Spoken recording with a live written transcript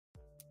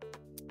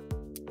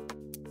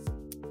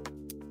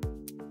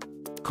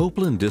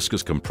Copeland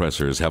Discus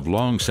compressors have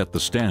long set the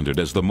standard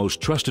as the most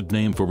trusted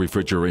name for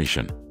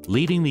refrigeration,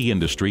 leading the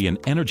industry in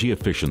energy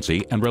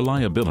efficiency and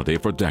reliability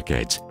for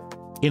decades.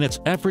 In its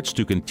efforts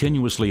to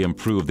continuously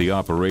improve the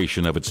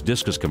operation of its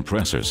discus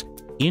compressors,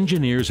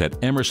 engineers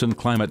at Emerson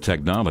Climate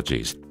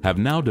Technologies have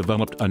now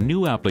developed a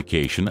new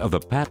application of the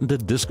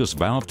patented discus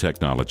valve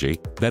technology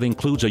that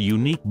includes a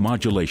unique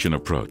modulation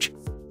approach.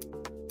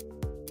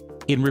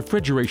 In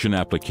refrigeration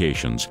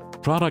applications,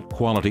 product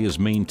quality is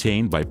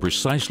maintained by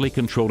precisely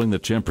controlling the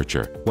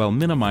temperature while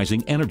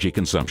minimizing energy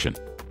consumption.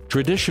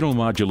 Traditional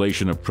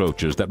modulation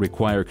approaches that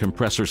require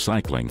compressor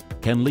cycling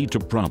can lead to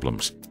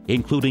problems,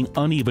 including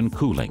uneven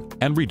cooling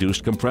and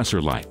reduced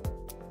compressor life.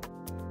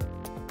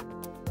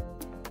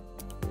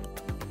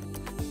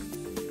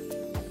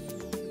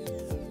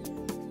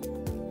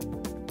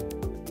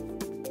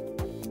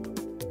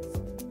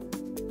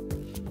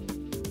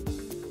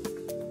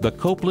 The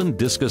Copeland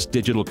Discus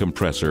Digital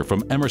compressor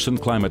from Emerson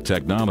Climate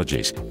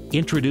Technologies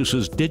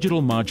introduces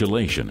digital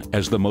modulation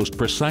as the most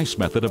precise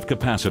method of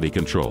capacity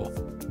control.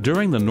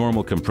 During the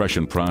normal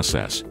compression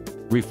process,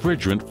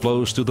 refrigerant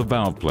flows through the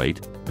valve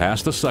plate,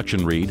 past the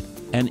suction reed,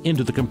 and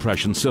into the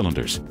compression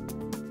cylinders.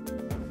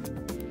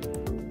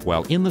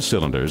 While in the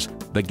cylinders,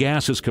 the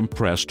gas is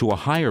compressed to a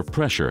higher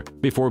pressure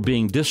before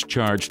being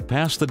discharged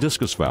past the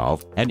discus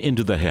valve and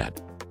into the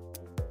head.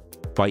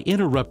 By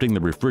interrupting the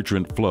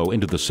refrigerant flow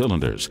into the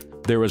cylinders,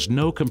 there is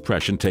no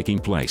compression taking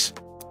place.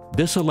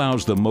 This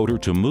allows the motor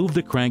to move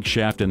the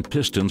crankshaft and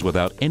pistons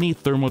without any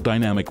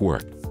thermodynamic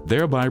work,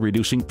 thereby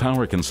reducing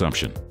power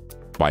consumption.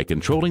 By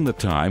controlling the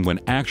time when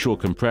actual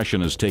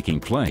compression is taking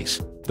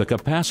place, the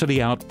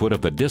capacity output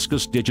of the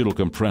discus digital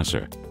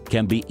compressor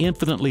can be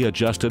infinitely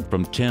adjusted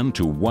from 10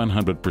 to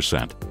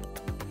 100%.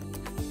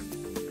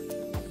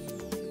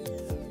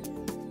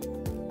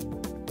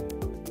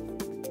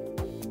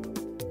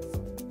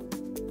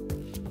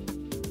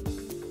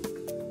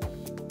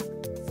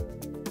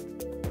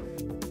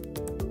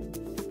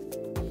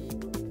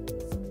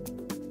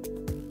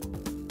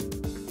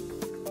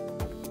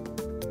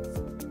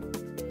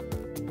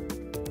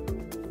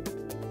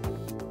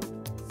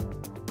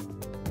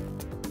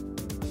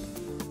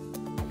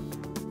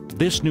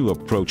 This new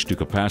approach to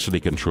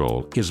capacity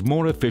control is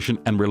more efficient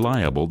and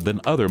reliable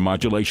than other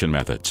modulation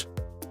methods.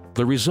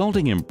 The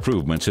resulting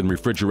improvements in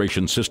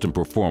refrigeration system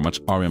performance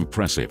are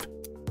impressive.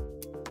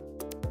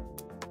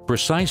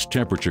 Precise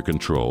temperature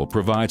control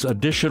provides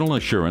additional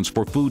assurance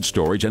for food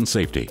storage and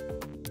safety.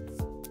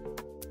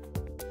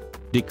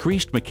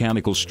 Decreased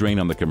mechanical strain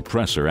on the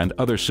compressor and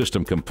other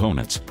system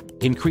components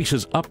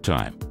increases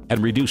uptime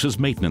and reduces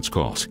maintenance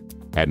costs.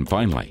 And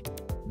finally,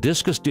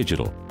 Discus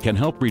Digital can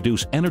help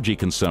reduce energy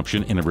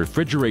consumption in a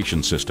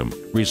refrigeration system,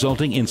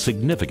 resulting in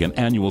significant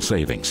annual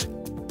savings.